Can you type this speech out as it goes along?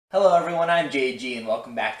Hello everyone, I'm JG and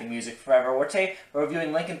welcome back to Music Forever, where today we're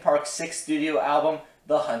reviewing Linkin Park's sixth studio album,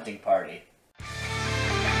 The Hunting Party.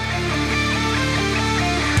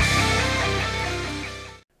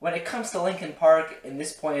 When it comes to Linkin Park, in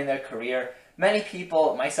this point in their career, many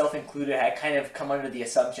people, myself included, had kind of come under the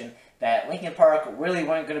assumption that Linkin Park really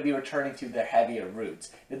weren't going to be returning to their heavier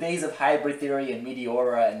roots. The days of Hybrid Theory and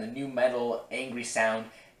Meteora and the new metal, angry sound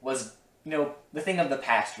was the thing of the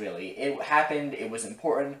past, really. It happened, it was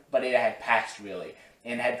important, but it had passed, really,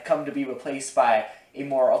 and had come to be replaced by a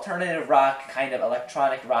more alternative rock, kind of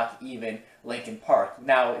electronic rock even, Linkin Park.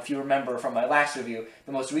 Now, if you remember from my last review,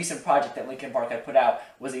 the most recent project that Linkin Park had put out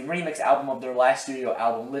was a remix album of their last studio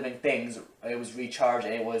album, Living Things. It was Recharged,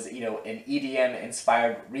 and it was, an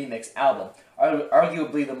EDM-inspired remix album.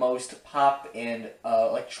 Arguably the most pop and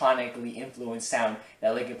electronically influenced sound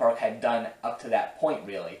that Linkin Park had done up to that point,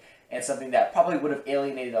 really. And something that probably would have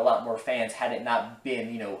alienated a lot more fans had it not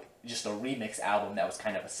been, just a remix album that was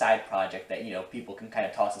kind of a side project that, people can kind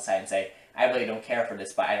of toss aside and say, I really don't care for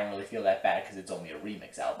this, but I don't really feel that bad because it's only a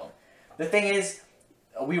remix album. The thing is,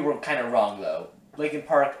 we were kind of wrong, though. Linkin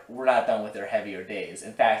Park were not done with their heavier days.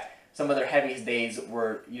 In fact, some of their heaviest days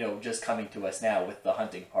were, just coming to us now with The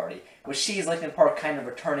Hunting Party, which sees Linkin Park kind of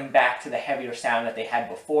returning back to the heavier sound that they had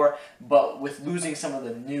before, but with losing some of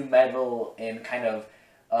the new metal and kind of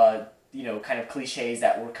cliches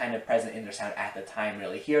that were kind of present in their sound at the time,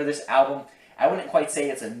 really. Here, this album, I wouldn't quite say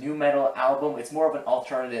it's a new metal album. It's more of an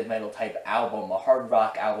alternative metal type album, a hard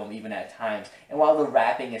rock album even at times. And while the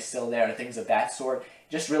rapping is still there and things of that sort,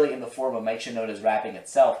 just really in the form of Mike Shinoda's rapping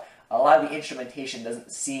itself, a lot of the instrumentation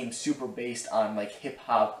doesn't seem super based on like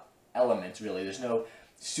hip-hop elements, really. There's no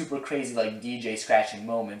super crazy like DJ scratching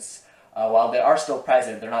moments. While they are still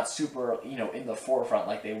present, they're not super, in the forefront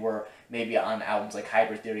like they were maybe on albums like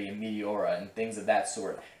Hybrid Theory and Meteora and things of that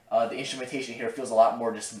sort. The instrumentation here feels a lot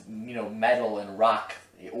more just, metal and rock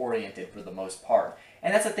oriented for the most part.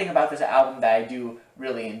 And that's the thing about this album that I do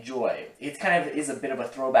really enjoy. It kind of is a bit of a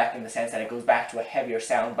throwback in the sense that it goes back to a heavier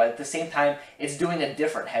sound, but at the same time, it's doing a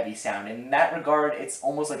different heavy sound. And in that regard, it's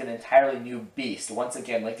almost like an entirely new beast. Once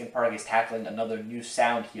again, Linkin Park is tackling another new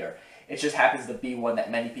sound here. It just happens to be one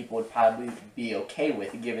that many people would probably be okay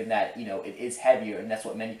with, given that, it is heavier, and that's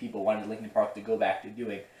what many people wanted Linkin Park to go back to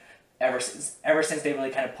doing ever since they really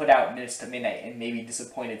kind of put out Minutes to Midnight and maybe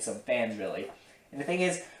disappointed some fans, really. And the thing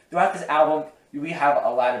is, throughout this album, we have a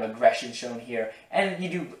lot of aggression shown here, and you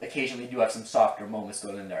do occasionally have some softer moments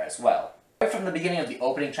thrown in there as well. Right from the beginning of the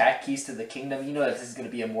opening track, Keys to the Kingdom, you know that this is going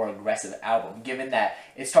to be a more aggressive album, given that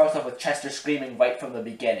it starts off with Chester screaming right from the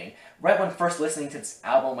beginning. Right when first listening to this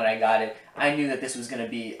album when I got it, I knew that this was going to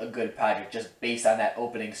be a good project just based on that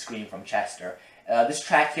opening scream from Chester. This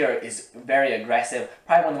track here is very aggressive,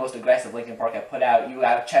 probably one of the most aggressive Linkin Park have put out. You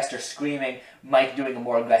have Chester screaming, Mike doing a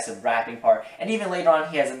more aggressive rapping part, and even later on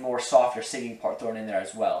he has a more softer singing part thrown in there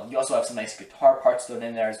as well. You also have some nice guitar parts thrown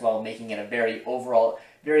in there as well, making it a very overall,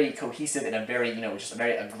 very cohesive and a very, just a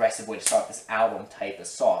very aggressive way to start this album type of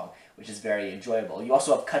song, which is very enjoyable. You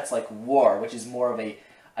also have cuts like War, which is more of a,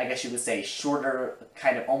 I guess you would say, shorter,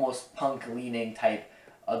 kind of almost punk-leaning type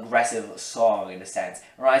aggressive song in a sense.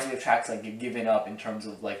 It reminds me of tracks like You've Given Up in terms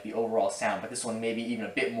of like the overall sound, but this one maybe even a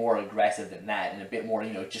bit more aggressive than that and a bit more,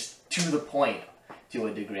 just to the point to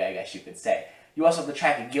a degree, I guess you could say. You also have the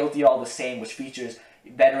track Guilty All the Same, which features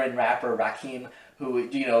veteran rapper Rakim, who,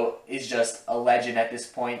 is just a legend at this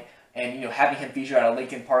point. And, having him featured on a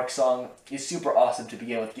Linkin Park song is super awesome to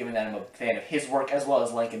begin with, given that I'm a fan of his work as well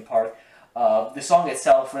as Linkin Park. The song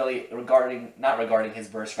itself, really, not regarding his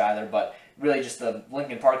verse rather, but really just the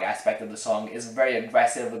Linkin Park aspect of the song is very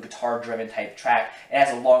aggressive, a guitar-driven type track. It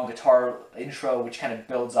has a long guitar intro which kind of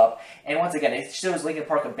builds up. And once again, it shows Linkin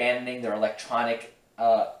Park abandoning their electronic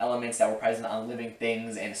elements that were present on Living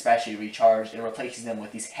Things and especially Recharged and replacing them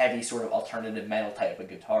with these heavy sort of alternative metal type of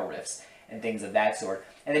guitar riffs and things of that sort.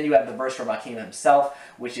 And then you have the verse from Rakim himself,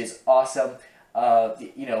 which is awesome.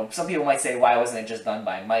 Some people might say, why wasn't it just done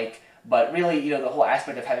by Mike? But really, the whole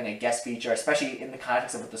aspect of having a guest feature, especially in the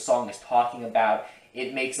context of what the song is talking about,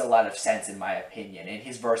 it makes a lot of sense in my opinion, and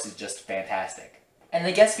his verse is just fantastic. And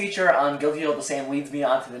the guest feature on Guilty All the Same leads me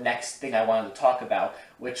on to the next thing I wanted to talk about,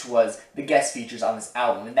 which was the guest features on this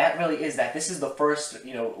album. And that really is that this is the first,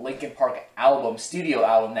 Linkin Park album, studio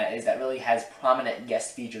album that really has prominent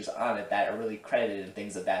guest features on it that are really credited and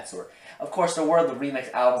things of that sort. Of course, there were the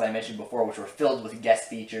remix albums I mentioned before, which were filled with guest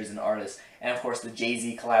features and artists. And of course, the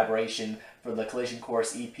Jay-Z collaboration for the Collision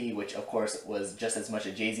Course EP, which of course was just as much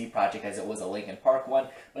a Jay-Z project as it was a Linkin Park one.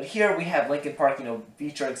 But here we have Linkin Park,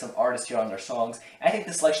 featuring some artists here on their songs. And I think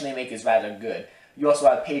the selection they make is rather good. You also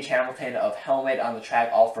have Page Hamilton of Helmet on the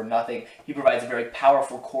track All for Nothing. He provides a very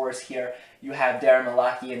powerful chorus here. You have Darren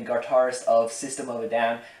Malakian, guitarist of System of a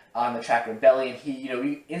Down, on the track Rebellion.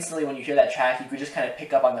 Instantly when you hear that track, you could just kind of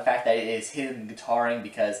pick up on the fact that it is him guitaring,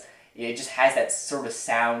 because it just has that sort of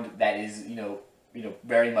sound that is,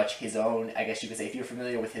 very much his own, I guess you could say. If you're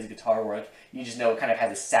familiar with his guitar work, you just know it kind of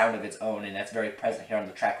has a sound of its own, and that's very present here on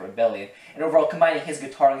the track Rebellion. And overall, combining his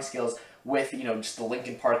guitaring skills with, just the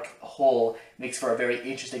Linkin Park whole makes for a very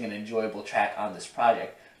interesting and enjoyable track on this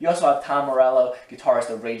project. You also have Tom Morello, guitarist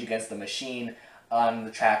of Rage Against the Machine, on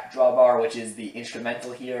the track Drawbar, which is the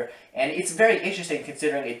instrumental here. And it's very interesting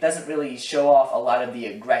considering it doesn't really show off a lot of the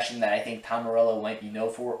aggression that I think Tom Morello might be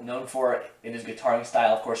known for in his guitaring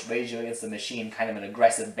style. Of course, Rage Against the Machine, kind of an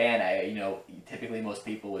aggressive band, typically most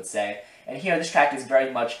people would say. And here, this track is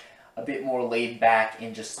very much a bit more laid back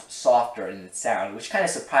and just softer in its sound, which kind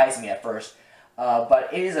of surprised me at first. But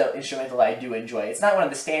it is an instrumental I do enjoy. It's not one of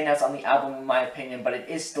the standouts on the album in my opinion, but it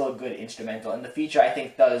is still a good instrumental, and the feature I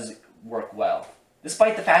think does work well.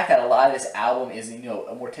 Despite the fact that a lot of this album is,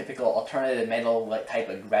 a more typical alternative metal type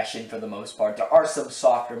aggression for the most part, there are some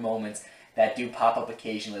softer moments that do pop up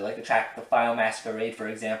occasionally, like the track The Final Masquerade, for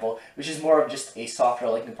example, which is more of just a softer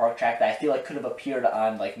Linkin Park track that I feel like could have appeared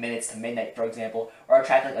on like Minutes to Midnight, for example, or a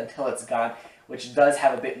track like Until It's Gone, which does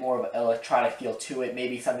have a bit more of an electronic feel to it,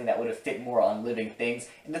 maybe something that would have fit more on Living Things.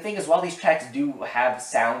 And the thing is, while these tracks do have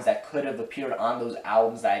sounds that could have appeared on those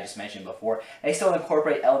albums that I just mentioned before, they still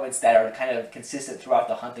incorporate elements that are kind of consistent throughout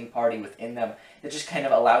the Hunting Party within them, that just kind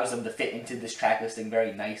of allows them to fit into this track listing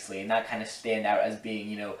very nicely and not kind of stand out as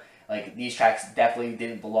being, like these tracks definitely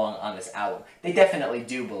didn't belong on this album. They definitely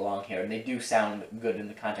do belong here, and they do sound good in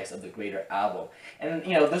the context of the greater album. And,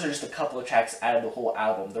 those are just a couple of tracks out of the whole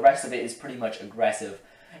album. The rest of it is pretty much aggressive.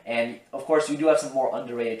 And, of course, you do have some more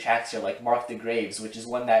underrated tracks here, like Mark the Graves, which is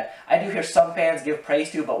one that I do hear some fans give praise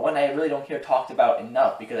to, but one I really don't hear talked about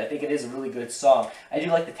enough, because I think it is a really good song. I do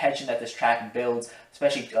like the tension that this track builds,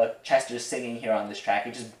 especially Chester's singing here on this track.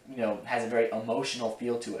 It just, has a very emotional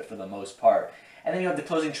feel to it for the most part. And then you have the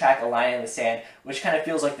closing track, A Line in the Sand, which kind of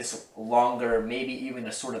feels like this longer, maybe even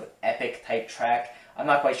a sort of epic type track. I'm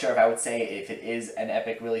not quite sure if I would say if it is an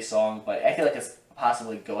epic really song, but I feel like it's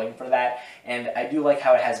possibly going for that. And I do like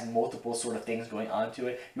how it has multiple sort of things going on to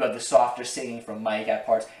it. You have the softer singing from Mike at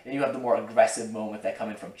parts, and you have the more aggressive moments that come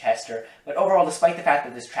in from Chester. But overall, despite the fact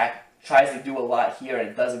that this track tries to do a lot here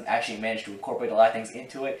and doesn't actually manage to incorporate a lot of things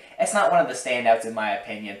into it, it's not one of the standouts in my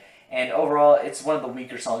opinion. And overall, it's one of the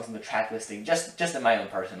weaker songs in the track listing, just in my own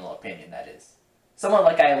personal opinion, that is. Somewhat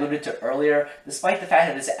like I alluded to earlier, despite the fact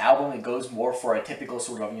that this album it goes more for a typical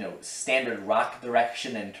sort of, standard rock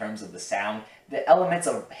direction in terms of the sound, the elements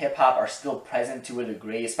of hip-hop are still present to a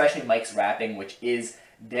degree, especially Mike's rapping, which is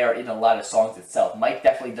there in a lot of songs itself. Mike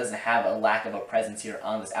definitely doesn't have a lack of a presence here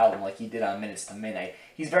on this album like he did on Minutes to Midnight.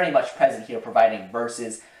 He's very much present here, providing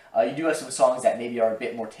verses. You do have some songs that maybe are a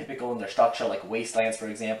bit more typical in their structure, like Wastelands, for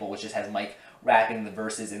example, which just has Mike rapping the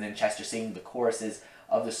verses and then Chester singing the choruses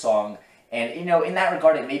of the song. And, in that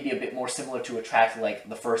regard, it may be a bit more similar to a track like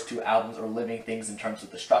the first two albums or Living Things in terms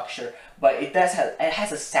of the structure, but it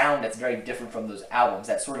has a sound that's very different from those albums,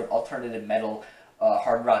 that sort of alternative metal,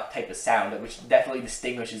 hard rock type of sound, which definitely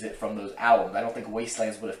distinguishes it from those albums. I don't think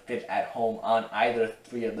Wastelands would have fit at home on either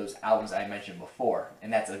three of those albums I mentioned before,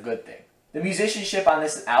 and that's a good thing. The musicianship on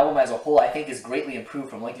this album as a whole, I think, is greatly improved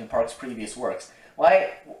from Linkin Park's previous works.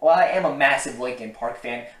 While I am a massive Linkin Park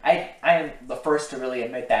fan, I am the first to really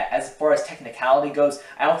admit that as far as technicality goes,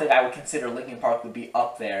 I don't think I would consider Linkin Park would be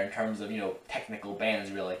up there in terms of, technical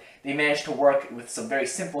bands, really. They managed to work with some very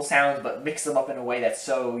simple sounds, but mix them up in a way that's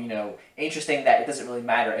so, interesting that it doesn't really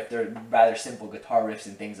matter if they're rather simple guitar riffs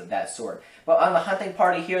and things of that sort. But on the Hunting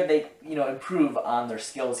Party here, they, improve on their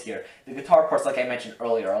skills here. The guitar parts, like I mentioned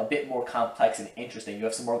earlier, are a bit more complex and interesting. You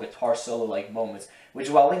have some more guitar solo-like moments, which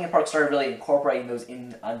while Linkin Park started really incorporating those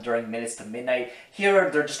in during Minutes to Midnight, here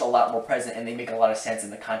they're just a lot more present and they make a lot of sense in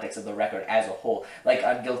the context of the record as a whole. Like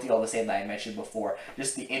on Guilty All the Same that I mentioned before,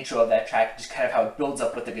 just the intro of that track, just kind of how it builds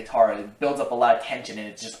up with the guitar, it builds up a lot of tension and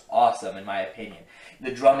it's just awesome in my opinion.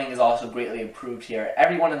 The drumming is also greatly improved here.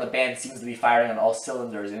 Everyone in the band seems to be firing on all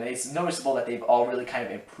cylinders, and it's noticeable that they've all really kind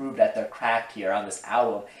of improved at their craft here on this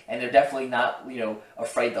album, and they're definitely not,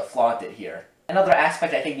 afraid to flaunt it here. Another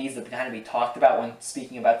aspect I think needs to kind of be talked about when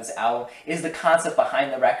speaking about this album is the concept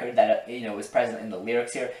behind the record that, is present in the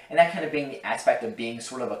lyrics here, and that kind of being the aspect of being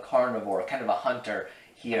sort of a carnivore, kind of a hunter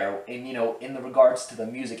here in the regards to the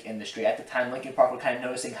music industry. At the time, Linkin Park were kind of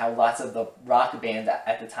noticing how lots of the rock bands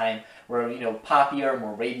at the time were poppier,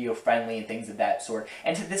 more radio friendly, and things of that sort.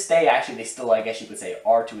 And to this day, actually, they still, I guess you could say,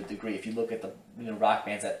 are to a degree. If you look at the rock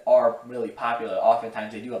bands that are really popular,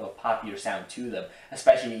 oftentimes they do have a poppier sound to them,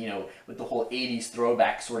 especially with the whole '80s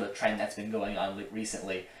throwback sort of trend that's been going on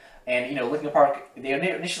recently. And Linkin Park, they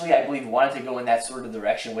initially, I believe, wanted to go in that sort of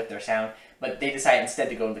direction with their sound, but they decided instead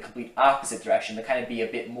to go in the complete opposite direction, to kind of be a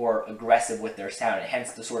bit more aggressive with their sound, and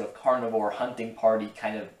hence the sort of carnivore hunting party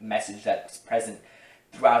kind of message that's present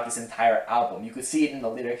throughout this entire album. You could see it in the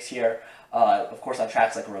lyrics here, of course, on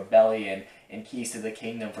tracks like Rebellion and Keys to the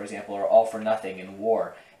Kingdom, for example, or All for Nothing and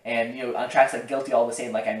War. And on tracks like Guilty All the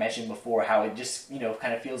Same, like I mentioned before, how it just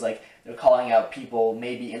kind of feels like they're calling out people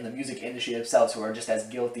maybe in the music industry themselves who are just as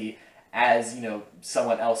guilty as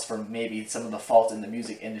someone else for maybe some of the faults in the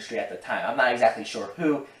music industry at the time. I'm not exactly sure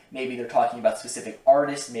who. Maybe they're talking about specific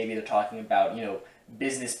artists. Maybe they're talking about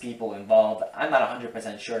business people involved. I'm not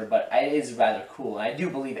 100% sure, but it is rather cool. And I do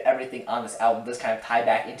believe everything on this album does kind of tie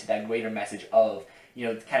back into that greater message of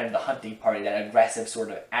kind of the hunting party, that aggressive sort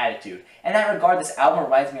of attitude. In that regard, this album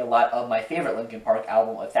reminds me a lot of my favorite Linkin Park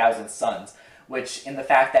album, A Thousand Suns, which in the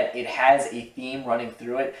fact that it has a theme running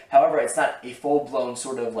through it. However, it's not a full-blown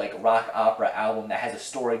sort of like rock opera album that has a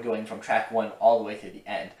story going from track 1 all the way to the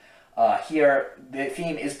end. Here, the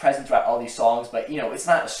theme is present throughout all these songs, but it's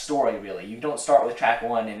not a story really. You don't start with track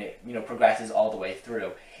 1 and it progresses all the way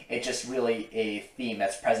through. It's just really a theme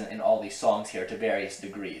that's present in all these songs here to various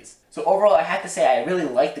degrees. So overall, I have to say I really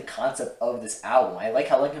like the concept of this album. I like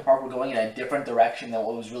how Linkin Park were going in a different direction than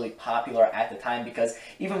what was really popular at the time, because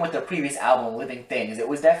even with their previous album, Living Things, it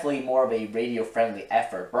was definitely more of a radio-friendly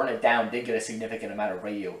effort. Burn It Down did get a significant amount of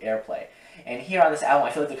radio airplay. And here on this album,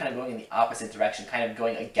 I feel like they're kind of going in the opposite direction, kind of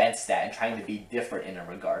going against that and trying to be different in a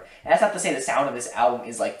regard. And that's not to say the sound of this album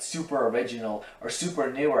is like super original or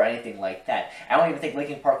super new or anything like that. I don't even think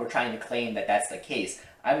Linkin Park were trying to claim that that's the case.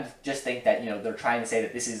 I just think that, they're trying to say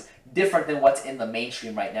that this is different than what's in the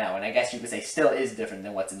mainstream right now. And I guess you could say still is different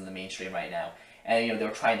than what's in the mainstream right now. And, they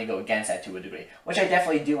were trying to go against that to a degree, which I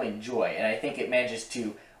definitely do enjoy. And I think it manages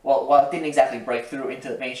to, well, while it didn't exactly break through into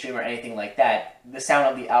the mainstream or anything like that, the sound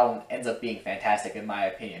of the album ends up being fantastic in my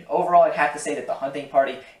opinion. Overall, I'd have to say that The Hunting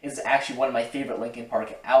Party is actually one of my favorite Linkin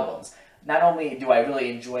Park albums. Not only do I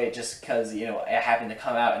really enjoy it just because, it happened to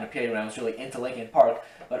come out in a period when I was really into Linkin Park,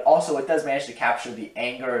 but also it does manage to capture the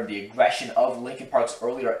anger, the aggression of Linkin Park's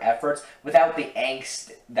earlier efforts without the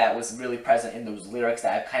angst that was really present in those lyrics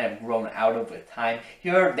that I've kind of grown out of with time.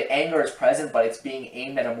 Here, the anger is present, but it's being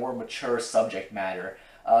aimed at a more mature subject matter.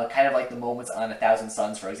 Kind of like the moments on A Thousand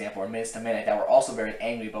Suns, for example, or Minutes to Midnight, that were also very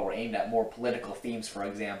angry, but were aimed at more political themes, for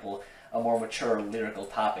example, a more mature lyrical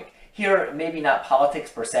topic. Here, maybe not politics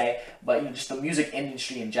per se, but just the music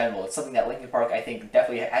industry in general. It's something that Linkin Park, I think,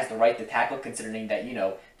 definitely has the right to tackle, considering that,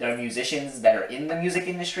 there are musicians that are in the music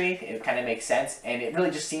industry. It kind of makes sense, and it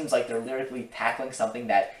really just seems like they're lyrically tackling something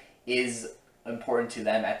that is important to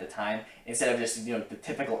them at the time, instead of just, the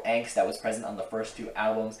typical angst that was present on the first 2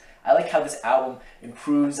 albums. I like how this album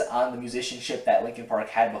improves on the musicianship that Linkin Park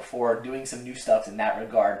had before, doing some new stuff in that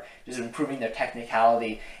regard, just improving their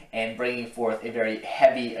technicality and bringing forth a very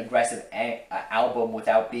heavy, aggressive album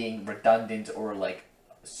without being redundant or like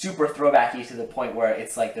super throwbacky to the point where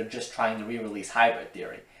it's like they're just trying to re-release Hybrid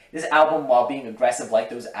Theory. This album, while being aggressive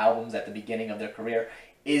like those albums at the beginning of their career,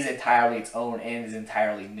 is entirely its own and is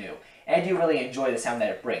entirely new. And I do really enjoy the sound that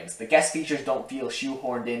it brings. The guest features don't feel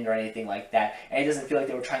shoehorned in or anything like that, and it doesn't feel like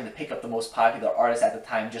they were trying to pick up the most popular artists at the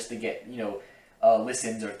time just to get,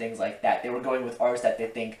 listens or things like that. They were going with artists that they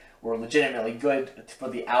think were legitimately good for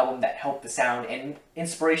the album, that helped the sound, and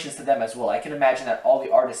inspirations to them as well. I can imagine that all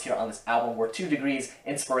the artists here on this album were 2 degrees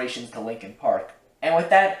inspirations to Linkin Park. And with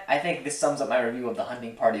that, I think this sums up my review of The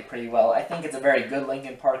Hunting Party pretty well. I think it's a very good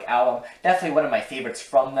Linkin Park album, definitely one of my favorites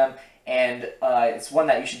from them, and it's one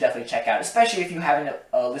that you should definitely check out, especially if you haven't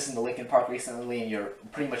listened to Linkin Park recently and you're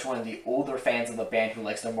pretty much one of the older fans of the band who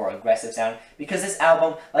likes their more aggressive sound, because this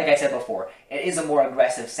album, like I said before, it is a more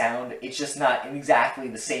aggressive sound. It's just not in exactly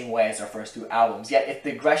the same way as our first 2 albums. Yet, if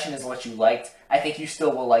the aggression is what you liked, I think you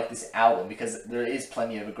still will like this album, because there is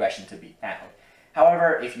plenty of aggression to be found.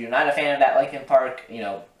 However, if you're not a fan of that Linkin Park,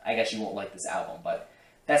 I guess you won't like this album, but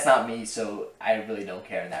that's not me, so I really don't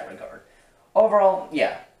care in that regard. Overall,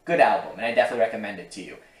 yeah, good album, and I definitely recommend it to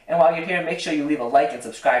you. And while you're here, make sure you leave a like and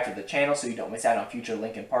subscribe to the channel so you don't miss out on future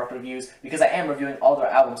Linkin Park reviews, because I am reviewing all their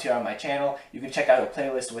albums here on my channel. You can check out a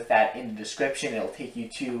playlist with that in the description. It'll take you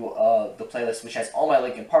to the playlist which has all my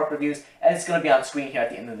Linkin Park reviews, and it's going to be on screen here at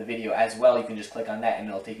the end of the video as well. You can just click on that and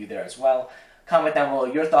it'll take you there as well. Comment down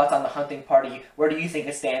below your thoughts on The Hunting Party. Where do you think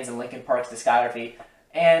it stands in Linkin Park's discography?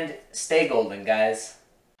 And stay golden, guys.